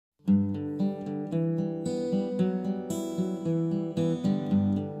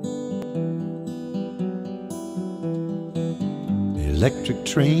Electric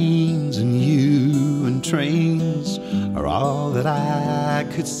trains and you and trains are all that I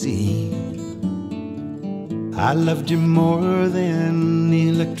could see. I loved you more than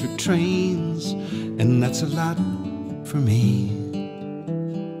electric trains, and that's a lot for me.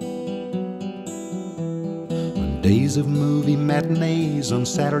 On days of movie matinees, on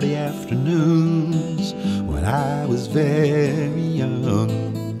Saturday afternoons, when I was very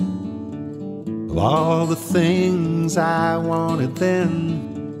young, of all the things I wanted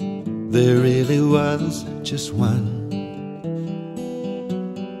then, there really was just one.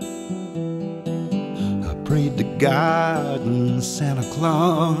 I prayed to God and Santa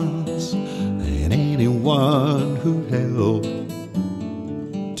Claus and anyone who'd help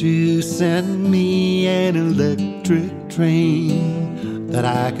to send me an electric train that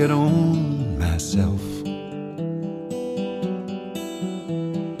I could own myself.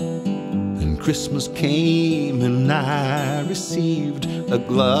 Christmas came and I received a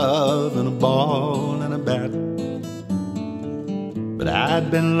glove and a ball and a bat. But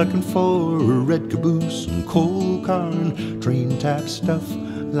I'd been looking for a red caboose and coal car and train type stuff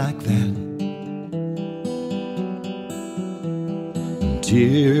like that. And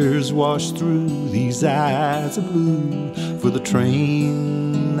tears washed through these eyes of blue for the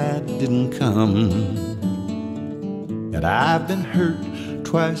train that didn't come. And I've been hurt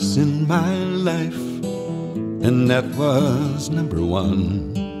twice in my life, and that was number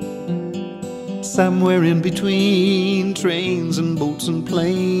one. Somewhere in between trains and boats and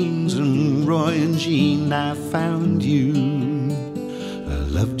planes and Roy and Jean, I found you. I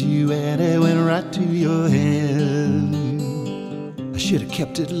loved you and it went right to your head. I should have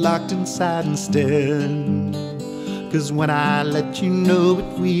kept it locked inside instead, 'cause when I let you know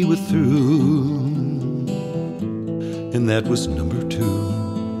that we were through, and that was number two.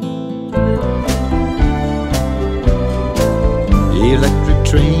 Electric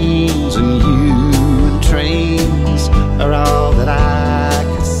trains and you and trains are all that I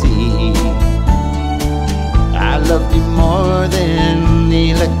could see. I loved you more than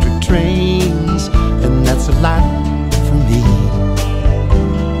the electric trains, and that's a lot for me.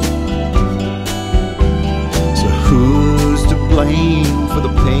 So who's to blame for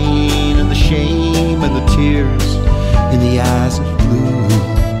the pain and the shame and the tears in the eyes of blue?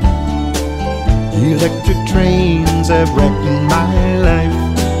 Electric trains have wrecked my life,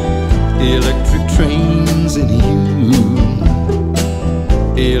 electric trains and you.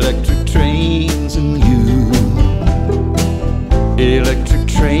 Electric trains